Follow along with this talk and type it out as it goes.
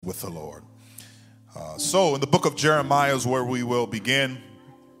with the Lord. So in the book of Jeremiah is where we will begin,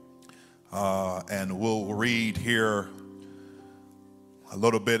 and we'll read here a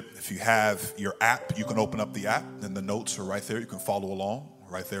little bit. If you have your app, you can open up the app, and the notes are right there. You can follow along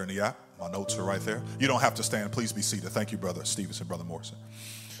right there in the app. My notes are right there. You don't have to stand. Please be seated. Thank you, Brother Stevenson, Brother Morrison.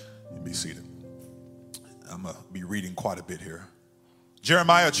 You be seated. I'm going to be reading quite a bit here.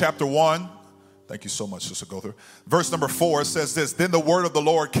 Jeremiah chapter 1. Thank you so much, Sister Gother. Verse number 4 says this: Then the word of the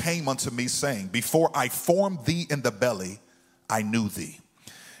Lord came unto me, saying, Before I formed thee in the belly, I knew thee.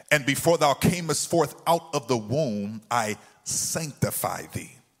 And before thou camest forth out of the womb, I sanctified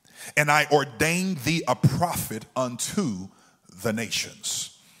thee. And I ordained thee a prophet unto the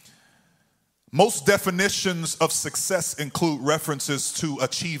nations. Most definitions of success include references to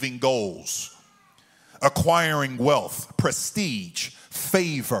achieving goals, acquiring wealth, prestige,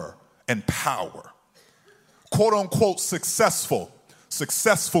 favor, and power. Quote unquote successful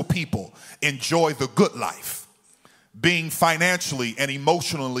people enjoy the good life, being financially and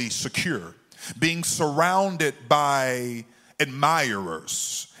emotionally secure, being surrounded by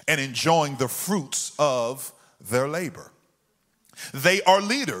admirers, and enjoying the fruits of their labor. They are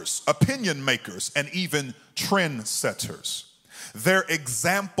leaders, opinion makers, and even trendsetters. Their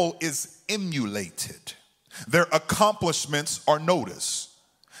example is emulated. Their accomplishments are noticed.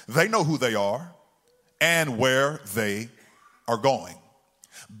 They know who they are and where they are going.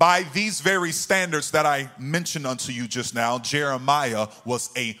 By these very standards that I mentioned unto you just now, Jeremiah was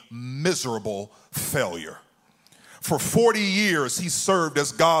a miserable failure. For 40 years, he served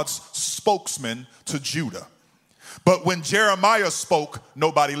as God's spokesman to Judah. But when Jeremiah spoke,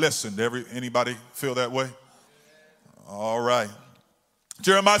 nobody listened. Anybody feel that way? All right.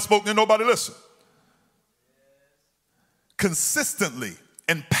 Jeremiah spoke and nobody listened. Consistently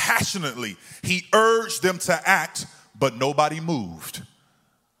and passionately, he urged them to act, but nobody moved.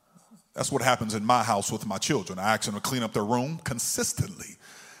 That's what happens in my house with my children. I ask them to clean up their room consistently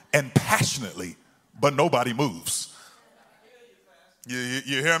and passionately, but nobody moves.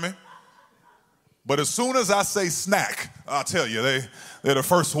 You hear me? But as soon as I say snack, I'll tell you, they're the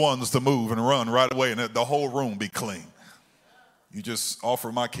first ones to move and run right away, and the whole room be clean. You just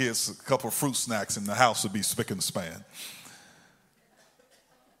offer my kids a couple of fruit snacks and the house would be spick and span.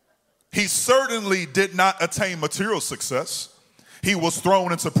 He certainly did not attain material success. He was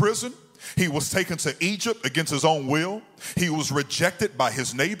thrown into prison. He was taken to Egypt against his own will. He was rejected by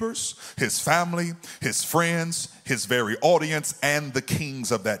his neighbors, his family, his friends, his very audience, and the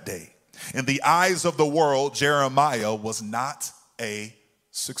kings of that day. In the eyes of the world, Jeremiah was not a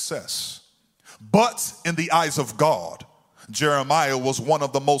success. But in the eyes of God, Jeremiah was one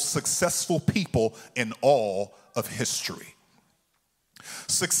of the most successful people in all of history.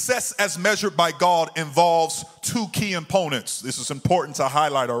 Success as measured by God involves two key components. This is important to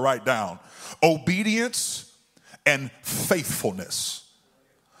highlight or write down: obedience and faithfulness.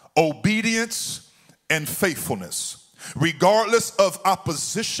 Obedience and faithfulness. Regardless of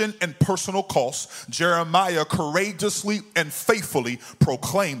opposition and personal cost, Jeremiah courageously and faithfully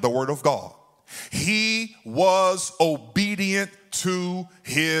proclaimed the word of God. He was obedient to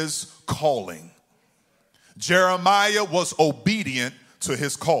his calling. Jeremiah was obedient to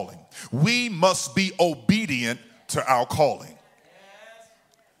his calling. We must be obedient to our calling.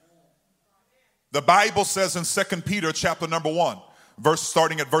 The Bible says in 2 Peter chapter number 1,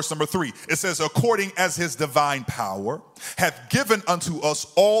 starting at verse number 3, it says, according as his divine power hath given unto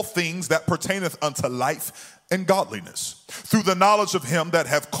us all things that pertaineth unto life and godliness, through the knowledge of him that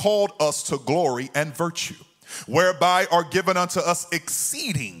hath called us to glory and virtue, whereby are given unto us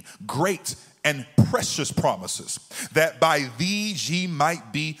exceeding great and precious promises, that by these ye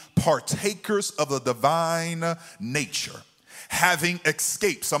might be partakers of the divine nature, having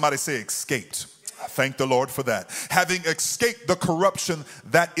escaped. Somebody say escaped. I thank the Lord for that. Having escaped the corruption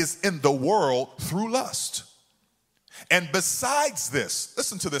that is in the world through lust. And besides this,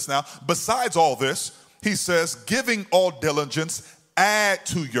 listen to this now, besides all this, he says, giving all diligence, add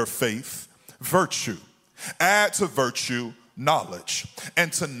to your faith virtue, add to virtue knowledge,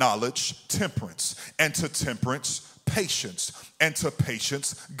 and to knowledge temperance, and to temperance patience, and to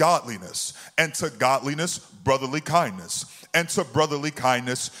patience godliness, and to godliness brotherly kindness, and to brotherly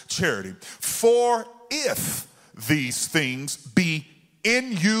kindness charity. For if these things be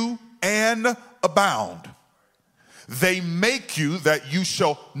in you and abound, they make you that you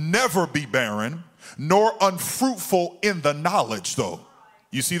shall never be barren, nor unfruitful in the knowledge, though.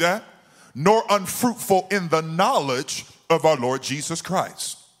 You see that? Nor unfruitful in the knowledge of our Lord Jesus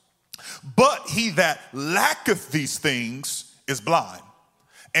Christ. But he that lacketh these things is blind,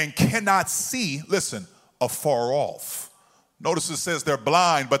 and cannot see, listen, afar off, Notice it says they're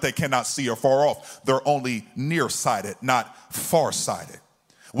blind, but they cannot see afar off. They're only nearsighted, not farsighted.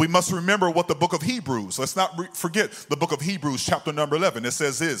 We must remember what the book of Hebrews, let's not forget the book of Hebrews chapter number 11. It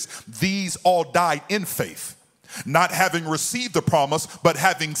says these all died in faith, not having received the promise, but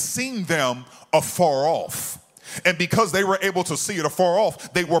having seen them afar off. And because they were able to see it afar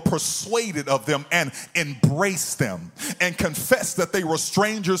off, they were persuaded of them and embraced them and confessed that they were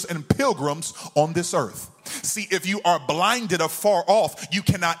strangers and pilgrims on this earth. See, if you are blinded afar off, you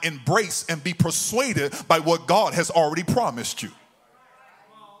cannot embrace and be persuaded by what God has already promised you.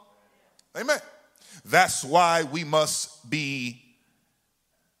 Amen. That's why we must be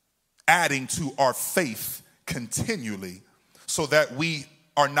adding to our faith continually so that we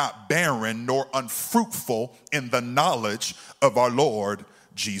are not barren nor unfruitful in the knowledge of our Lord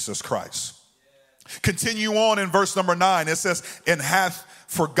Jesus Christ. Continue on in verse number 9. It says, and hath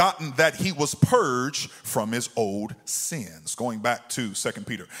forgotten that he was purged from his old sins. Going back to 2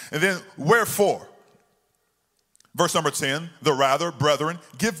 Peter. And then, wherefore, verse number 10, the rather, brethren,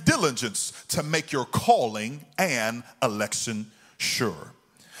 give diligence to make your calling and election sure.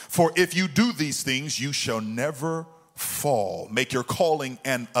 For if you do these things, you shall never fall. Make your calling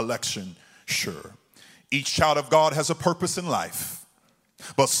and election sure. Each child of God has a purpose in life,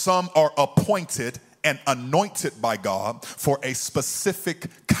 but some are appointed and anointed by God for a specific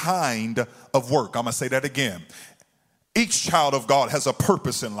kind of work. I'm going to say that again. Each child of God has a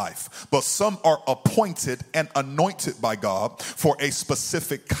purpose in life, but some are appointed and anointed by God for a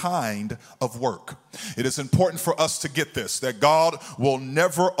specific kind of work. It is important for us to get this, that God will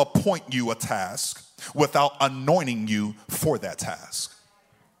never appoint you a task without anointing you for that task.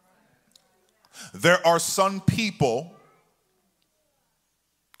 There are some people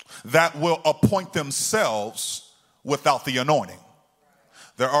that will appoint themselves without the anointing.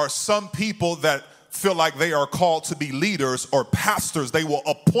 There are some people that feel like they are called to be leaders or pastors. They will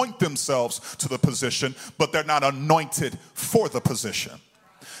appoint themselves to the position, but they're not anointed for the position.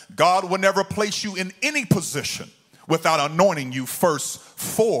 God will never place you in any position without anointing you first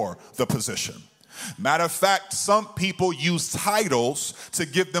for the position. Matter of fact, some people use titles to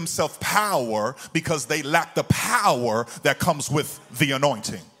give themselves power because they lack the power that comes with the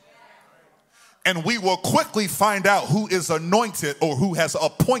anointing. And we will quickly find out who is anointed or who has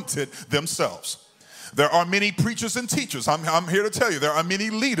appointed themselves. There are many preachers and teachers. I'm here to tell you, there are many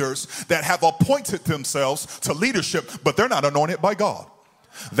leaders that have appointed themselves to leadership, but they're not anointed by God.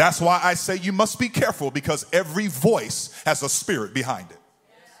 That's why I say you must be careful, because every voice has a spirit behind it.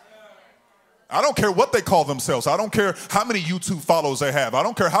 I don't care what they call themselves. I don't care how many YouTube followers they have. I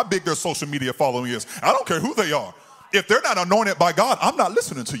don't care how big their social media following is. I don't care who they are. If they're not anointed by God, I'm not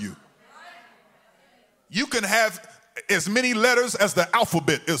listening to you. You can have as many letters as the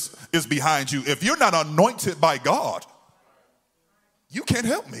alphabet is behind you. If you're not anointed by God, you can't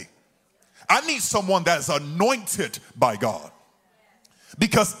help me. I need someone that's anointed by God,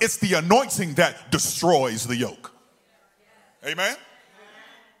 because it's the anointing that destroys the yoke. Amen?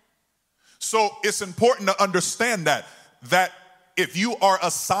 So it's important to understand that if you are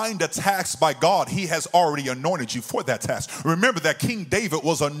assigned a task by God, he has already anointed you for that task. Remember that King David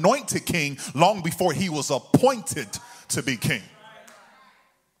was anointed king long before he was appointed to be king.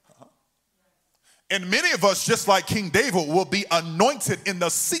 And many of us, just like King David, will be anointed in the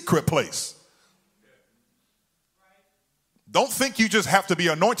secret place. Don't think you just have to be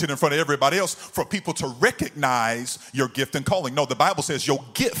anointed in front of everybody else for people to recognize your gift and calling. No, the Bible says your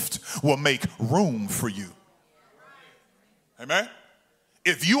gift will make room for you. Amen?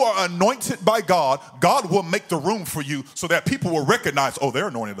 If you are anointed by God, God will make the room for you so that people will recognize, oh, they're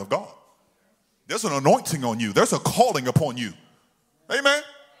anointed of God. There's an anointing on you. There's a calling upon you. Amen?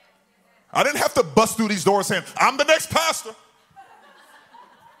 I didn't have to bust through these doors saying, I'm the next pastor.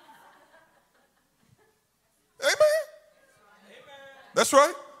 Amen? That's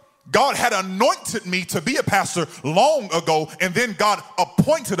right. God had anointed me to be a pastor long ago, and then God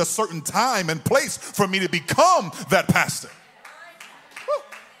appointed a certain time and place for me to become that pastor.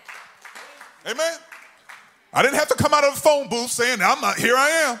 Woo. Amen. I didn't have to come out of the phone booth saying, I'm not, here I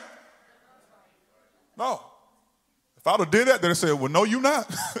am. No. If I'd have did that, they'd have said, well, no, you're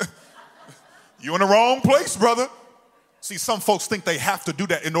not. You're in the wrong place, brother. See, some folks think they have to do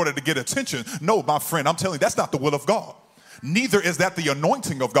that in order to get attention. No, my friend, I'm telling you, that's not the will of God. Neither is that the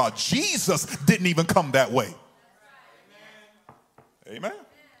anointing of God. Jesus didn't even come that way. Amen.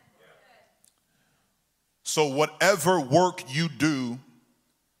 So whatever work you do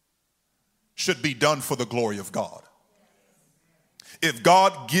should be done for the glory of God. If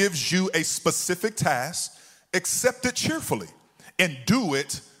God gives you a specific task, accept it cheerfully and do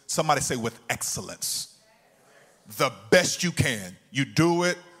it, somebody say, with excellence. the best you can. You do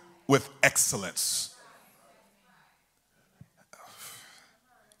it with excellence.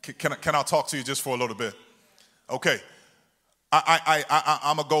 Can I talk to you just for a little bit? Okay.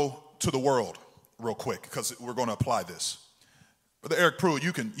 I'm going to go to the world real quick because we're going to apply this. Brother Eric Pruitt,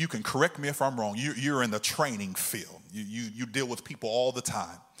 you can correct me if I'm wrong. You're in the training field. You deal with people all the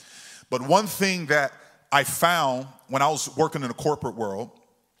time. But one thing that I found when I was working in the corporate world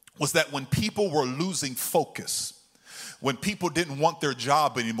was that when people were losing focus, when people didn't want their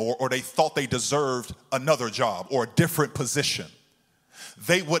job anymore or they thought they deserved another job or a different position,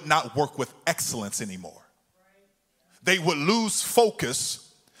 they would not work with excellence anymore. They would lose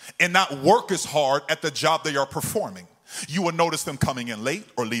focus and not work as hard at the job they are performing. You will notice them coming in late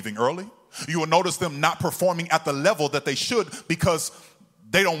or leaving early. You will notice them not performing at the level that they should because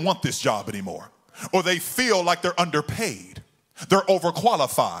they don't want this job anymore. Or they feel like they're underpaid. They're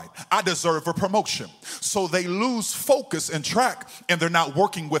overqualified. I deserve a promotion. So they lose focus and track and they're not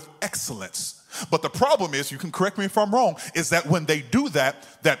working with excellence. But the problem is, you can correct me if I'm wrong, is that when they do that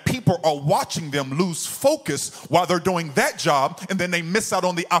people are watching them lose focus while they're doing that job, and then they miss out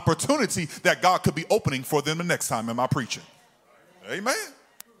on the opportunity that God could be opening for them the next time. Am I preaching? Amen.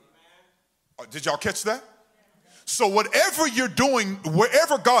 Did y'all catch that? So whatever you're doing,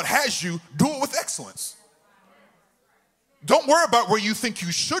 wherever God has you, do it with excellence. Don't worry about where you think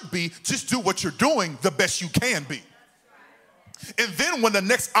you should be. Just do what you're doing the best you can be. And then when the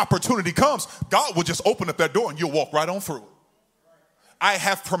next opportunity comes, God will just open up that door and you'll walk right on through. I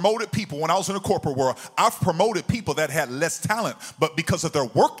have promoted people when I was in the corporate world. I've promoted people that had less talent, but because of their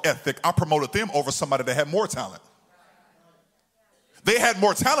work ethic, I promoted them over somebody that had more talent. They had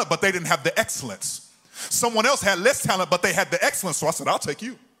more talent, but they didn't have the excellence. Someone else had less talent, but they had the excellence. So I said, I'll take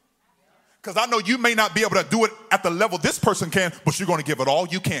you. Because I know you may not be able to do it at the level this person can, but you're going to give it all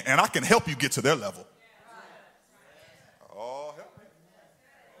you can, and I can help you get to their level.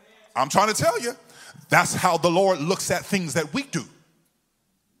 I'm trying to tell you, that's how the Lord looks at things that we do.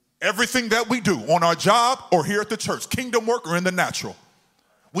 Everything that we do on our job or here at the church, kingdom work or in the natural,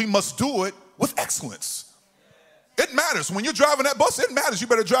 we must do it with excellence. It matters. When you're driving that bus, it matters. You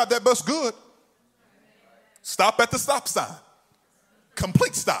better drive that bus good. Stop at the stop sign.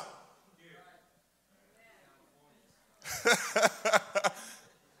 Complete stop.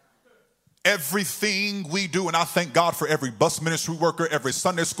 Everything we do, and I thank God for every bus ministry worker, every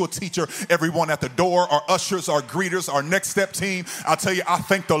Sunday school teacher, everyone at the door, our ushers, our greeters, our next step team. I'll tell you, I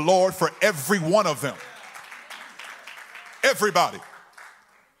thank the Lord for every one of them. Everybody.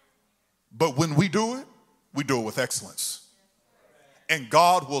 But when we do it with excellence. And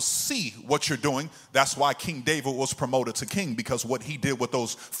God will see what you're doing. That's why King David was promoted to king, because what he did with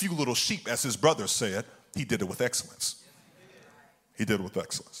those few little sheep, as his brother said, he did it with excellence. He did it with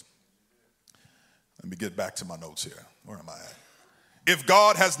excellence. Let me get back to my notes here. Where am I at? If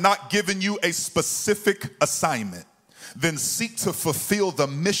God has not given you a specific assignment, then seek to fulfill the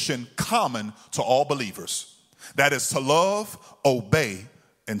mission common to all believers. That is to love, obey,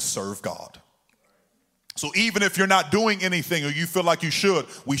 and serve God. So even if you're not doing anything or you feel like you should,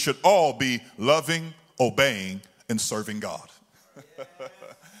 we should all be loving, obeying, and serving God.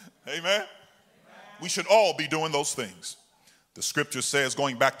 Amen? We should all be doing those things. The scripture says,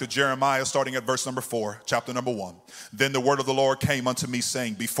 going back to Jeremiah, starting at verse number 4, chapter number 1, then the word of the Lord came unto me,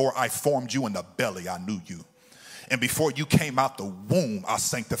 saying, before I formed you in the belly, I knew you. And before you came out the womb, I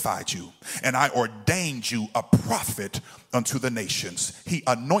sanctified you. And I ordained you a prophet unto the nations. He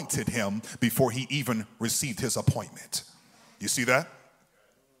anointed him before he even received his appointment. You see that?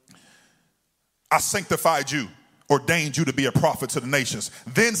 I sanctified you, ordained you to be a prophet to the nations.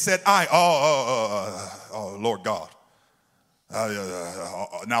 Then said I, Lord God.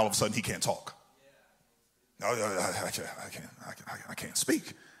 Now all of a sudden he can't talk. I can't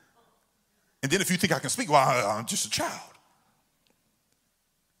speak. And then if you think I can speak, well, I'm just a child.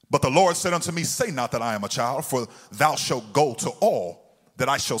 But the Lord said unto me, say not that I am a child, for thou shalt go to all that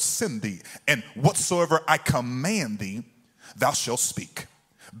I shall send thee, and whatsoever I command thee, thou shalt speak.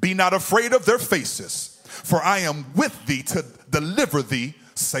 Be not afraid of their faces, for I am with thee to deliver thee,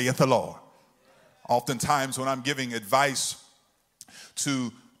 saith the Lord. Oftentimes when I'm giving advice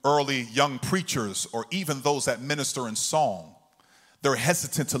to early young preachers or even those that minister in song, they're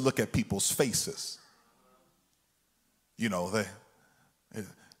hesitant to look at people's faces. You know,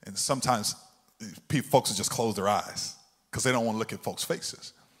 and sometimes folks will just close their eyes because they don't want to look at folks'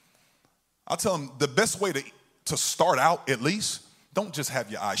 faces. I'll tell them the best way to start out, at least, don't just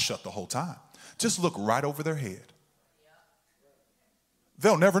have your eyes shut the whole time. Just look right over their head.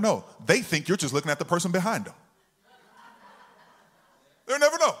 They'll never know. They think you're just looking at the person behind them. They'll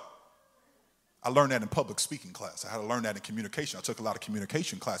never know. I learned that in public speaking class. I had to learn that in communication. I took a lot of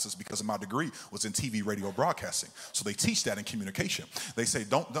communication classes because my degree was in TV, radio, broadcasting. So they teach that in communication. They say,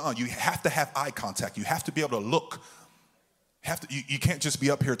 you have to have eye contact. You have to be able to look. You can't just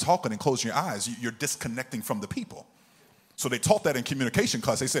be up here talking and closing your eyes. You're disconnecting from the people. So they taught that in communication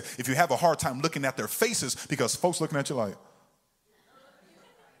class. They said, if you have a hard time looking at their faces, because folks looking at you like,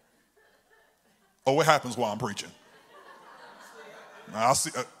 oh, what happens while I'm preaching? I'll see,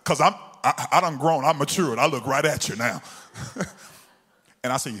 because I done grown, I'm matured, I look right at you now.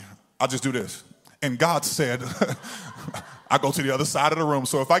 And I just do this. And God said, I go to the other side of the room.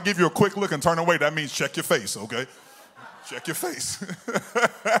 So if I give you a quick look and turn away, that means check your face, okay? Check your face.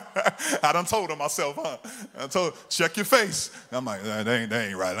 I done told him myself, I told check your face. I'm like, that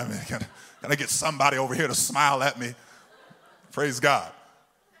ain't right. I mean, gotta get somebody over here to smile at me. Praise God.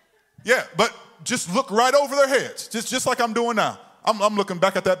 Yeah, but just look right over their heads, just like I'm doing now. I'm looking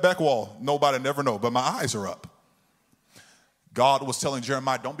back at that back wall. Nobody never know, but my eyes are up. God was telling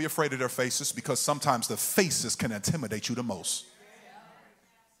Jeremiah, don't be afraid of their faces, because sometimes the faces can intimidate you the most.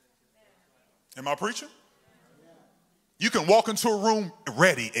 Am I preaching? You can walk into a room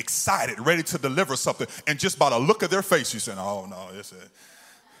ready, excited, ready to deliver something, and just by the look of their face, you say, oh, no, it's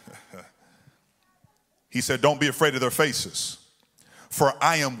it. He said, don't be afraid of their faces, for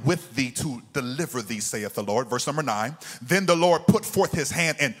I am with thee to deliver thee, saith the Lord. Verse number 9, then the Lord put forth his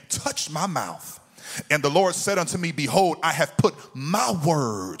hand and touched my mouth. And the Lord said unto me, behold, I have put my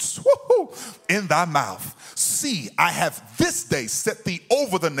words in thy mouth. See, I have this day set thee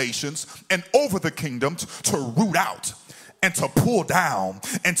over the nations and over the kingdoms, to root out and to pull down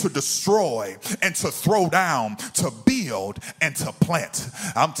and to destroy and to throw down, to build and to plant.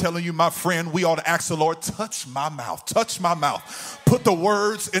 I'm telling you, my friend, we ought to ask the Lord, touch my mouth, touch my mouth. Put the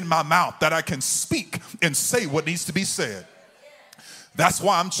words in my mouth that I can speak and say what needs to be said. That's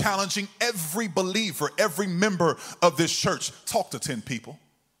why I'm challenging every believer, every member of this church. Talk to 10 people.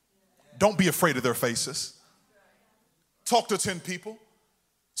 Don't be afraid of their faces. Talk to 10 people.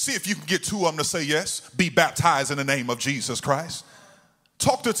 See if you can get 2 of them to say yes. Be baptized in the name of Jesus Christ.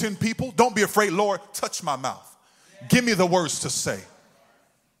 Talk to 10 people. Don't be afraid. Lord, touch my mouth. Give me the words to say.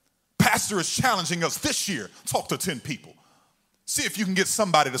 Pastor is challenging us this year. Talk to 10 people. See if you can get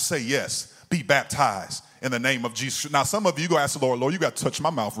somebody to say yes. Be baptized in the name of Jesus. Now, some of you go ask the Lord, Lord, you got to touch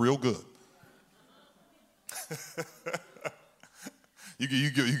my mouth real good.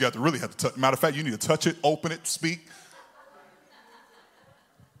 you got to really have to touch. Matter of fact, you need to touch it, open it, speak.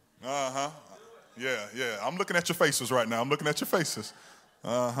 Yeah. I'm looking at your faces right now. I'm looking at your faces.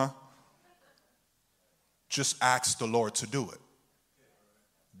 Just ask the Lord to do it.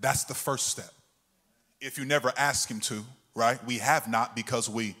 That's the first step. If you never ask him to, right? We have not because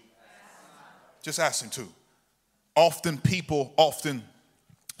we just ask him to.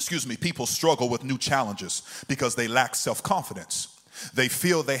 People struggle with new challenges because they lack self-confidence. They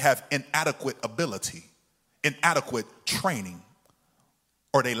feel they have inadequate ability, inadequate training,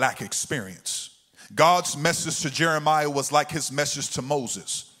 or they lack experience. God's message to Jeremiah was like his message to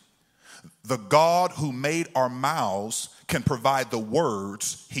Moses. The God who made our mouths can provide the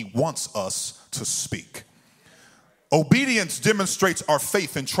words he wants us to speak. Obedience demonstrates our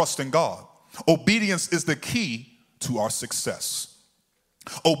faith and trust in God. Obedience is the key to our success.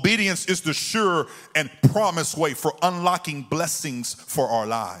 Obedience is the sure and promised way for unlocking blessings for our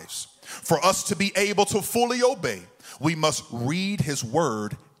lives. For us to be able to fully obey, we must read his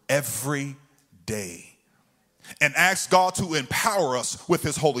word every day and ask God to empower us with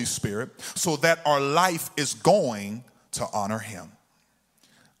his Holy Spirit so that our life is going to honor him.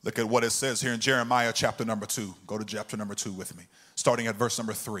 Look at what it says here in Jeremiah chapter number 2. Go to chapter number 2 with me, starting at verse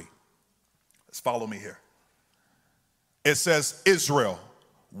number 3. Let's follow me here. It says, Israel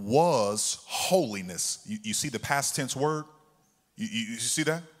was holiness. You see the past tense word? You see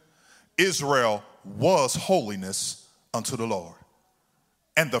that? Israel was holiness unto the Lord,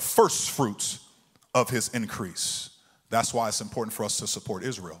 and the first fruits of his increase. That's why it's important for us to support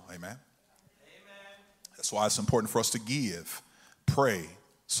Israel. Amen. That's why it's important for us to give, pray,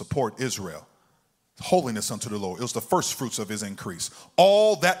 support Israel. Holiness unto the Lord. It was the first fruits of his increase.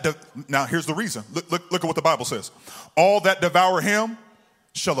 Now here's the reason. Look at what the Bible says. All that devour him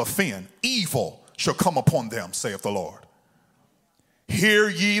shall offend. Evil shall come upon them, saith the Lord. Hear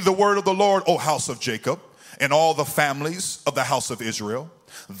ye the word of the Lord, O house of Jacob, and all the families of the house of Israel.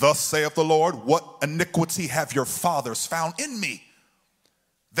 Thus saith the Lord, what iniquity have your fathers found in me,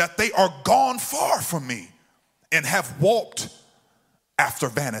 that they are gone far from me, and have walked after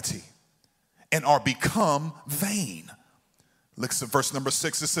vanity, and are become vain. Look at verse number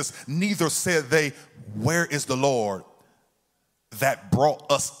 6. It says, neither said they, where is the Lord? that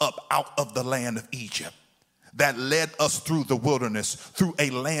brought us up out of the land of Egypt, that led us through the wilderness, through a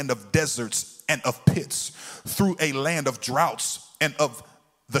land of deserts and of pits, through a land of droughts and of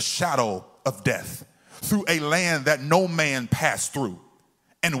the shadow of death, through a land that no man passed through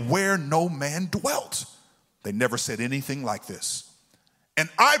and where no man dwelt. They never said anything like this. And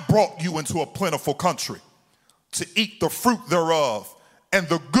I brought you into a plentiful country to eat the fruit thereof and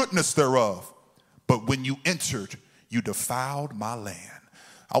the goodness thereof. But when you entered, you defiled my land.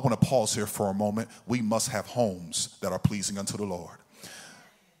 I want to pause here for a moment. We must have homes that are pleasing unto the Lord.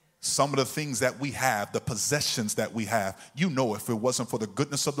 Some of the things that we have, the possessions that we have, you know, if it wasn't for the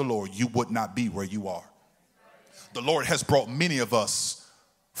goodness of the Lord, you would not be where you are. The Lord has brought many of us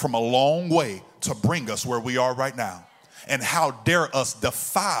from a long way to bring us where we are right now. And how dare us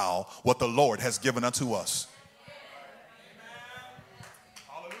defile what the Lord has given unto us?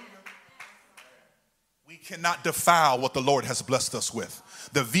 We cannot defile what the Lord has blessed us with.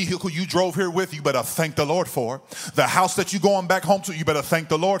 The vehicle you drove here with, you better thank the Lord for. The house that you're going back home to, you better thank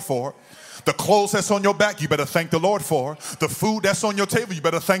the Lord for. The clothes that's on your back, you better thank the Lord for. The food that's on your table, you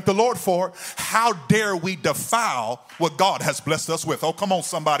better thank the Lord for. How dare we defile what God has blessed us with? Oh, come on,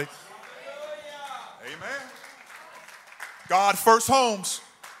 somebody. Amen. God first homes.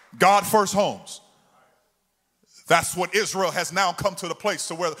 God first homes. That's what Israel has now come to the place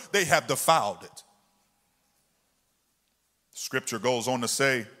to where they have defiled it. Scripture goes on to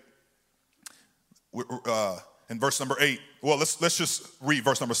say in verse number 8, well, let's just read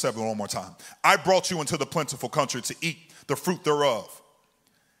verse number 7 one more time. I brought you into the plentiful country to eat the fruit thereof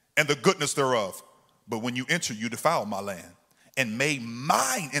and the goodness thereof. But when you enter, you defiled my land and made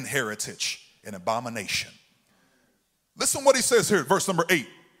mine inheritance an abomination. Listen what he says here, verse number 8.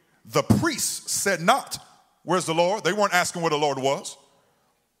 The priests said not, where's the Lord? They weren't asking where the Lord was.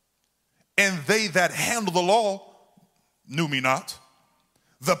 And they that handle the law knew me not.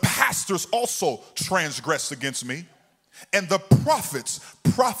 The pastors also transgressed against me, and the prophets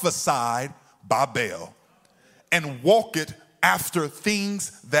prophesied by Baal, and walketh after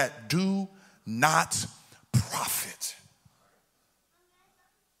things that do not profit.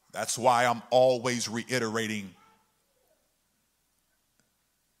 That's why I'm always reiterating,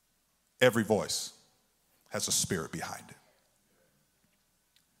 every voice has a spirit behind it.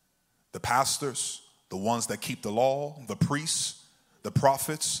 The pastors, the ones that keep the law, the priests, the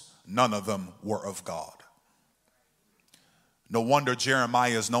prophets, none of them were of God. No wonder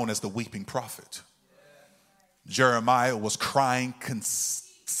Jeremiah is known as the weeping prophet. Jeremiah was crying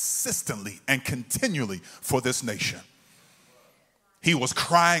consistently and continually for this nation. He was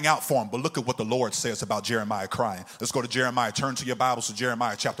crying out for him. But look at what the Lord says about Jeremiah crying. Let's go to Jeremiah. Turn to your Bibles to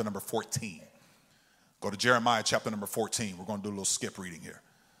Jeremiah chapter number 14. Go to Jeremiah chapter number 14. We're going to do a little skip reading here.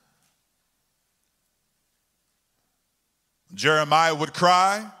 Jeremiah would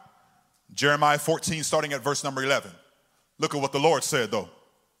cry. Jeremiah 14, starting at verse number 11. Look at what the Lord said, though.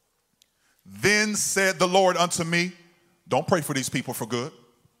 Then said the Lord unto me, don't pray for these people for good.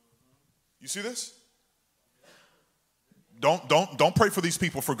 You see this? Don't pray for these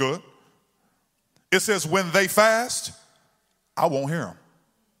people for good. It says, when they fast, I won't hear them.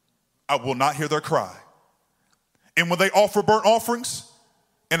 I will not hear their cry. And when they offer burnt offerings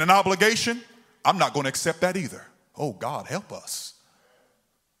and an obligation, I'm not going to accept that either. Oh, God, help us.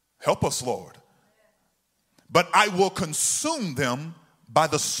 Help us, Lord. But I will consume them by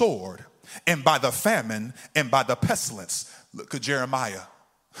the sword and by the famine and by the pestilence. Look at Jeremiah.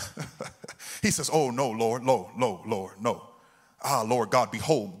 He says, oh, no, Lord, Lord, no. Ah, Lord God,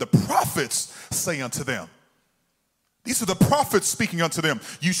 behold, the prophets say unto them. These are the prophets speaking unto them.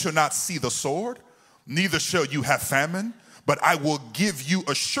 You shall not see the sword, neither shall you have famine, but I will give you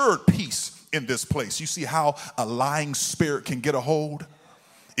assured peace in this place. You see how a lying spirit can get a hold?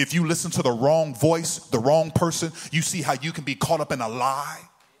 If you listen to the wrong voice, the wrong person, you see how you can be caught up in a lie.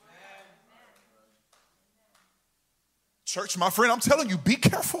 Church, my friend, I'm telling you, be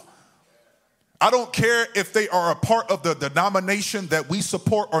careful. I don't care if they are a part of the denomination that we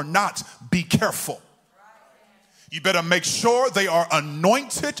support or not. Be careful. You better make sure they are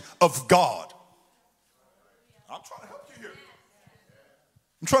anointed of God. I'm trying to help you here.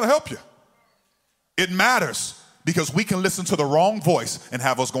 I'm trying to help you. It matters because we can listen to the wrong voice and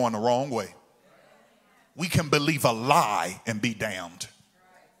have us going the wrong way. We can believe a lie and be damned.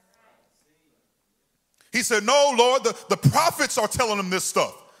 He said, no, Lord, the prophets are telling them this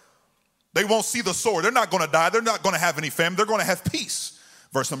stuff. They won't see the sword. They're not going to die. They're not going to have any famine. They're going to have peace.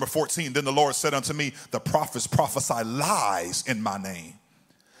 Verse number 14, then the Lord said unto me, the prophets prophesy lies in my name.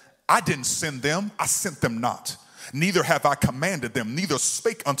 I didn't send them. I sent them not. Neither have I commanded them, neither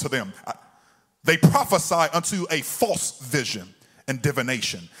spake unto them. They prophesy unto a false vision and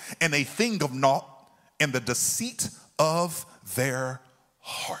divination, and a thing of naught, and the deceit of their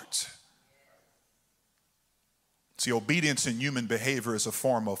heart. See, obedience in human behavior is a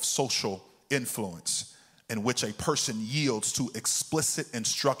form of social influence in which a person yields to explicit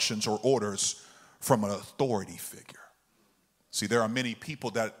instructions or orders from an authority figure. See, there are many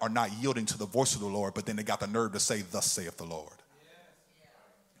people that are not yielding to the voice of the Lord, but then they got the nerve to say, thus saith the Lord.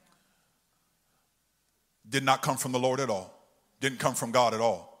 Did not come from the Lord at all. Didn't come from God at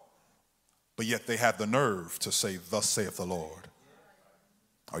all. But yet they have the nerve to say, thus saith the Lord.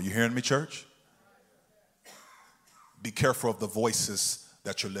 Are you hearing me, church? Be careful of the voices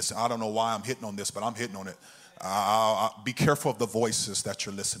that you're listening. I don't know why I'm hitting on this, but I'm hitting on it. Be careful of the voices that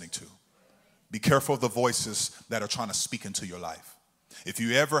you're listening to. Be careful of the voices that are trying to speak into your life. If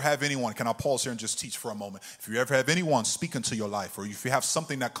you ever have anyone, can I pause here and just teach for a moment? If you ever have anyone speak into your life, or if you have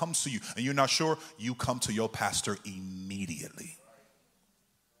something that comes to you and you're not sure, you come to your pastor immediately.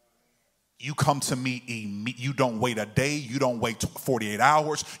 You come to me immediately. You don't wait a day. You don't wait 48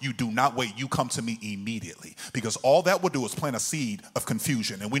 hours. You do not wait. You come to me immediately. Because all that will do is plant a seed of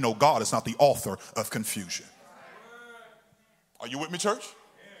confusion. And we know God is not the author of confusion. Are you with me, church?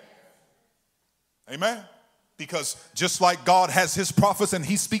 Amen. Because just like God has his prophets and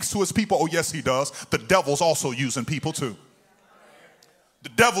he speaks to his people, oh yes he does, the devil's also using people too. The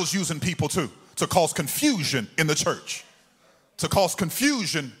devil's using people too to cause confusion in the church, to cause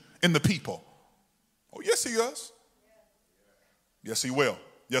confusion in the people. Oh yes he does. Yes he will.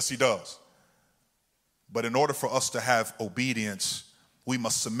 Yes he does. But in order for us to have obedience, we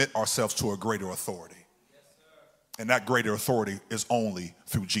must submit ourselves to a greater authority. And that greater authority is only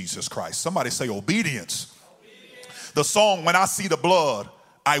through Jesus Christ. Somebody say obedience. The song, when I see the blood,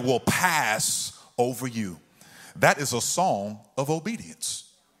 I will pass over you. That is a song of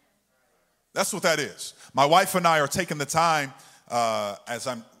obedience. That's what that is. My wife and I are taking the time,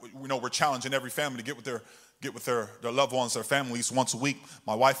 we're challenging every family to get with their loved ones, their families once a week.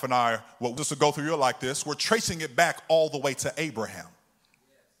 My wife and I, just to go through it like this, we're tracing it back all the way to Abraham.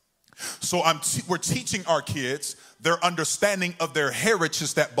 So we're teaching our kids their understanding of their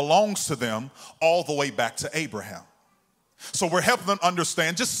heritage that belongs to them all the way back to Abraham. So we're helping them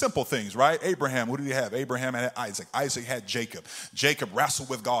understand just simple things, right? Abraham, who did he have? Abraham had Isaac. Isaac had Jacob. Jacob wrestled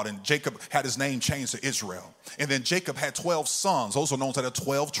with God, and Jacob had his name changed to Israel. And then Jacob had 12 sons. Those are known as the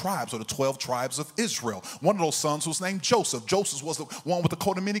 12 tribes, or the 12 tribes of Israel. One of those sons was named Joseph. Joseph was the one with the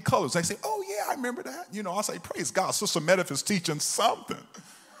coat of many colors. They say, oh yeah, I remember that. I say, praise God. Sister Medif is teaching something.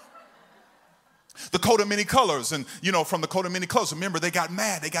 The coat of many colors, and from the coat of many colors, remember they got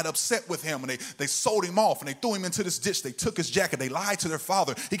mad, they got upset with him, and they sold him off, and they threw him into this ditch. They took his jacket, they lied to their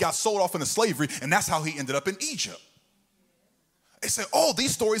father. He got sold off into slavery, and that's how he ended up in Egypt. They said, oh,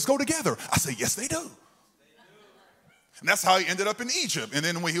 these stories go together. I said, yes, they do. And that's how he ended up in Egypt. And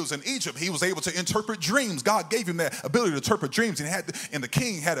then when he was in Egypt, he was able to interpret dreams. God gave him that ability to interpret dreams. And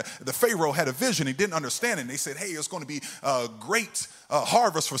the Pharaoh had a vision. He didn't understand it. And they said, hey, it's going to be a great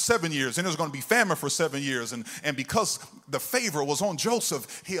harvest for 7 years. And there's going to be famine for 7 years. And because the favor was on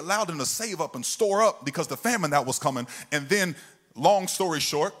Joseph, he allowed him to save up and store up because the famine that was coming. And then, long story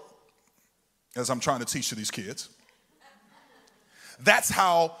short, as I'm trying to teach to these kids, that's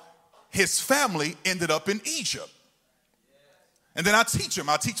how his family ended up in Egypt. And then I teach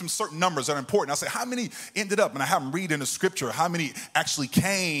them certain numbers that are important. I say, how many ended up? And I have them read in the scripture how many actually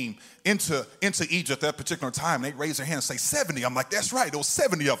came into Egypt at that particular time. And they raise their hand and say 70. I'm like, that's right. There was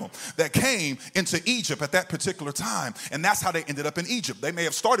 70 of them that came into Egypt at that particular time. And that's how they ended up in Egypt. They may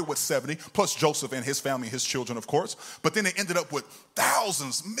have started with 70, plus Joseph and his family, his children, of course. But then they ended up with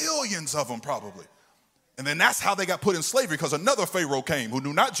thousands, millions of them probably. And then that's how they got put in slavery, because another Pharaoh came who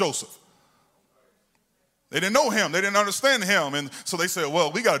knew not Joseph. They didn't know him. They didn't understand him. And so they said, well,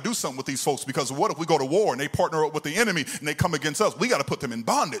 we got to do something with these folks, because what if we go to war and they partner up with the enemy and they come against us? We got to put them in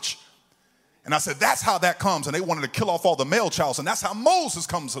bondage. And I said, that's how that comes. And they wanted to kill off all the male child. And that's how Moses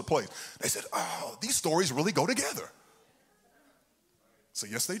comes to place. They said, oh, these stories really go together. So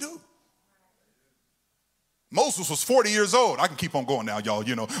yes, they do. Moses was 40 years old. I can keep on going now, y'all.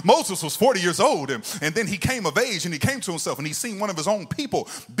 Moses was 40 years old. And then he came of age and he came to himself and he seen one of his own people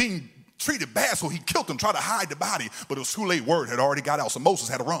being treated bad, so he killed them, tried to hide the body, but it was too late. Word had already got out, so Moses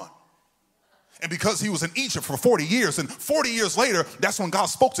had to run. And because he was in Egypt for 40 years, and 40 years later, that's when God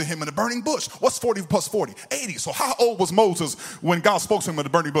spoke to him in the burning bush. What's 40 plus 40? 80. So how old was Moses when God spoke to him in the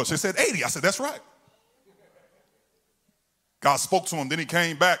burning bush? They said 80. I said, that's right. God spoke to him, then he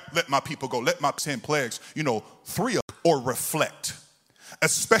came back, let my people go, let my 10 plagues, 3 of them, or reflect,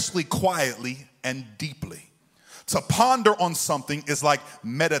 especially quietly and deeply. To ponder on something is like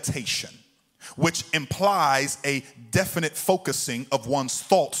meditation. which implies a definite focusing of one's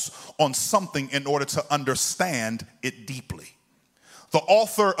thoughts on something in order to understand it deeply. The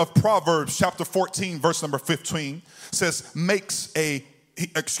author of Proverbs chapter 14, verse number 15 says, he makes a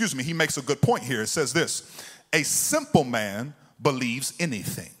good point here. It says this: a simple man believes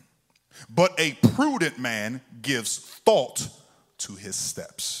anything, but a prudent man gives thought to his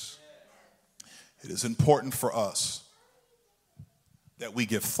steps. It is important for us that we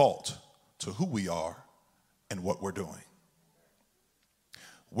give thought to who we are and what we're doing.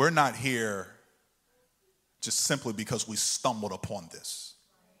 We're not here just simply because we stumbled upon this.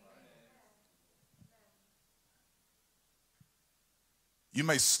 You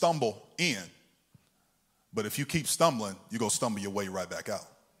may stumble in, but if you keep stumbling, you're going to stumble your way right back out.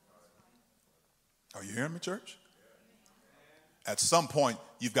 Are you hearing me, church? At some point,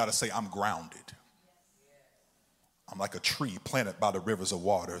 you've got to say, I'm grounded. I'm like a tree planted by the rivers of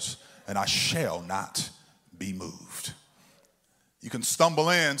waters, and I shall not be moved. You can stumble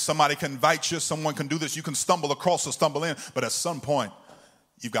in, somebody can invite you, someone can do this, you can stumble across or stumble in, but at some point,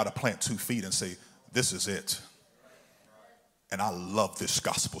 you've got to plant 2 feet and say, this is it. And I love this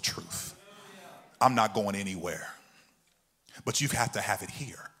gospel truth. I'm not going anywhere. But you have to have it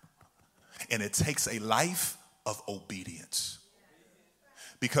here. And it takes a life of obedience.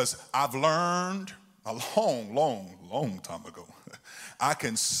 Because I've learned a long time ago, I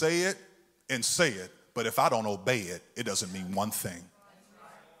can say it and say it, but if I don't obey it, it doesn't mean one thing.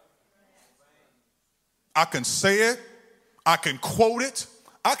 I can say it, I can quote it,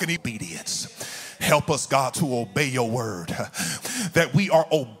 I can obedience. Help us, God, to obey your word, that we are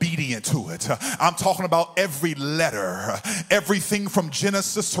obedient to it. I'm talking about every letter, everything from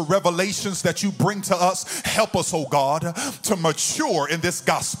Genesis to Revelations that you bring to us. Help us, oh God, to mature in this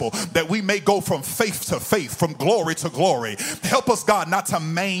gospel, that we may go from faith to faith, from glory to glory. Help us, God, not to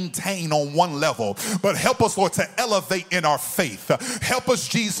maintain on one level, but help us, Lord, to elevate in our faith. Help us,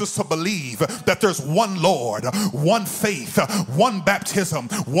 Jesus, to believe that there's one Lord, one faith, one baptism,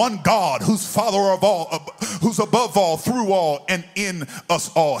 one God who's Father of all, who's above all, through all, and in us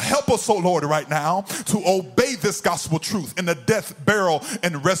all. Help us, oh Lord, right now to obey this gospel truth in the death, burial,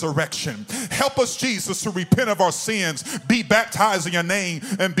 and resurrection. Help us, Jesus, to repent of our sins, be baptized in your name,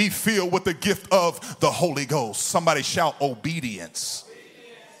 and be filled with the gift of the Holy Ghost. Somebody shout obedience.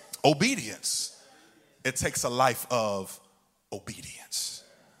 Obedience. It takes a life of obedience.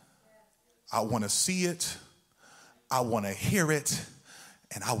 I want to see it, I want to hear it,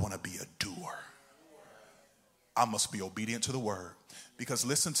 and I want to be a doer. I must be obedient to the word. Because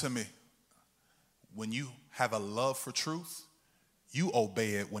listen to me, when you have a love for truth, you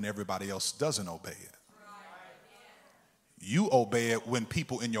obey it when everybody else doesn't obey it. You obey it when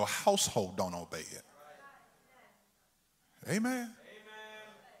people in your household don't obey it. Amen.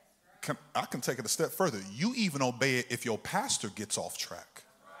 I can take it a step further. You even obey it if your pastor gets off track.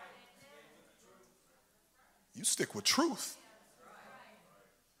 You stick with truth.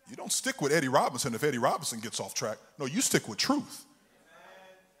 You don't stick with Eddie Robinson if Eddie Robinson gets off track. No, you stick with truth.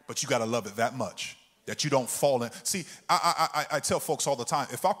 But you got to love it that much that you don't fall in. See, I tell folks all the time,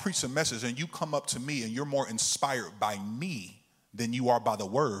 if I preach a message and you come up to me and you're more inspired by me than you are by the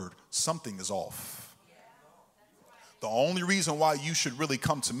word, something is off. The only reason why you should really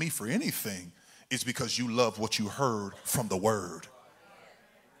come to me for anything is because you love what you heard from the word.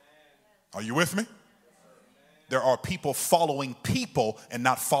 Are you with me? There are people following people and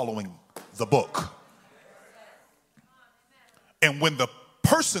not following the book. And when the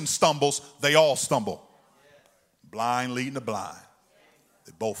person stumbles, they all stumble. Blind leading the blind.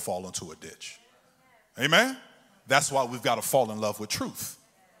 They both fall into a ditch. Amen? That's why we've got to fall in love with truth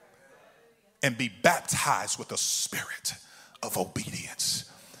and be baptized with the spirit of obedience.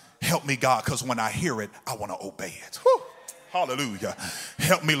 Help me, God, because when I hear it, I want to obey it. Whew. Hallelujah.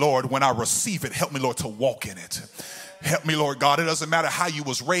 Help me, Lord, when I receive it, help me, Lord, to walk in it. Help me, Lord God. It doesn't matter how you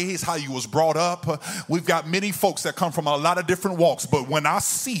was raised, how you was brought up. We've got many folks that come from a lot of different walks, but when I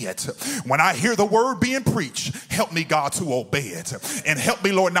see it, when I hear the word being preached, help me, God, to obey it. And help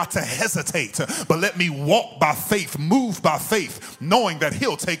me, Lord, not to hesitate, but let me walk by faith, move by faith, knowing that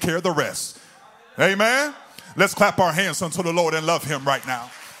he'll take care of the rest. Amen. Let's clap our hands unto the Lord and love him right now.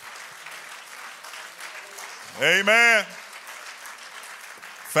 Amen.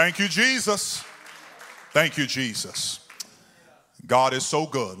 Thank you, Jesus. Thank you, Jesus. God is so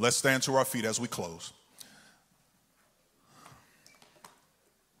good. Let's stand to our feet as we close.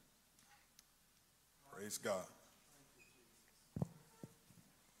 Praise God.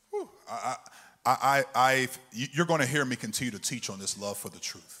 Whew. You're going to hear me continue to teach on this love for the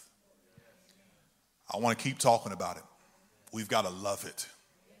truth. I want to keep talking about it. We've got to love it.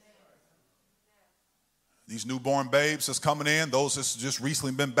 These newborn babes that's coming in, those that's just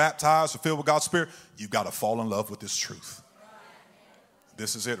recently been baptized or filled with God's Spirit, you've got to fall in love with this truth.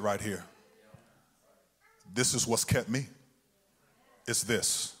 This is it right here. This is what's kept me. It's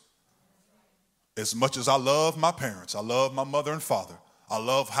this. As much as I love my parents, I love my mother and father, I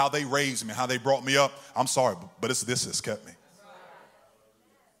love how they raised me, how they brought me up. I'm sorry, but it's this that's kept me.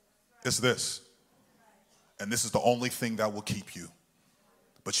 It's this. And this is the only thing that will keep you.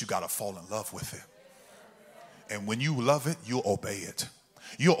 But you got to fall in love with it. And when you love it, you'll obey it.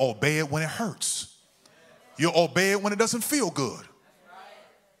 You'll obey it when it hurts. You'll obey it when it doesn't feel good.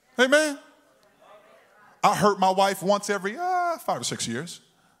 Amen. I hurt my wife once every 5 or 6 years.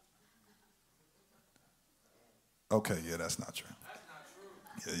 Okay, yeah, that's not true.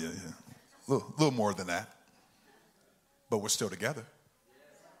 Yeah. A little more than that. But we're still together.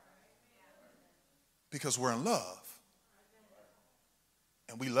 Because we're in love.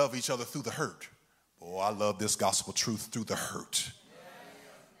 And we love each other through the hurt. Oh, I love this gospel truth through the hurt.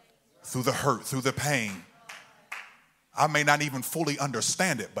 Through the hurt, through the pain. I may not even fully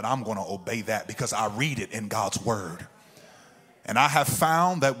understand it, but I'm going to obey that because I read it in God's word. And I have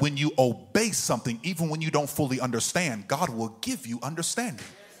found that when you obey something, even when you don't fully understand, God will give you understanding.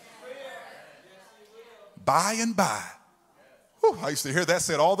 By and by. Whew, I used to hear that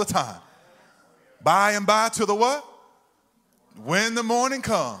said all the time. By and by to the what? When the morning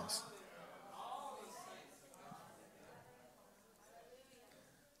comes.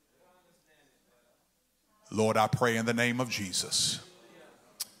 Lord, I pray in the name of Jesus.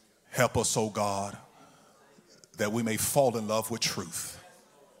 Help us, oh God, that we may fall in love with truth.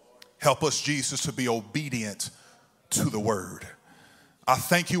 Help us, Jesus, to be obedient to the word. I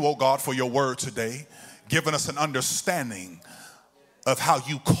thank you, oh God, for your word today, giving us an understanding of how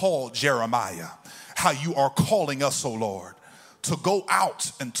you called Jeremiah, how you are calling us, oh Lord, to go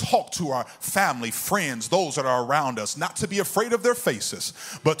out and talk to our family, friends, those that are around us, not to be afraid of their faces,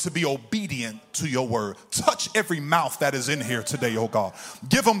 but to be obedient to your word. Touch every mouth that is in here today, oh God.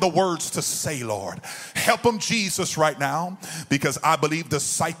 Give them the words to say, Lord. Help them, Jesus, right now, because I believe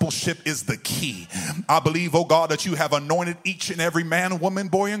discipleship is the key. I believe, oh God, that you have anointed each and every man, woman,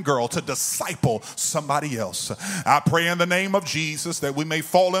 boy, and girl to disciple somebody else. I pray in the name of Jesus that we may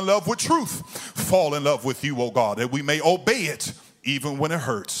fall in love with truth, fall in love with you, oh God, that we may obey it even when it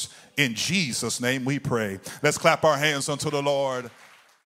hurts. In Jesus' name we pray. Let's clap our hands unto the Lord.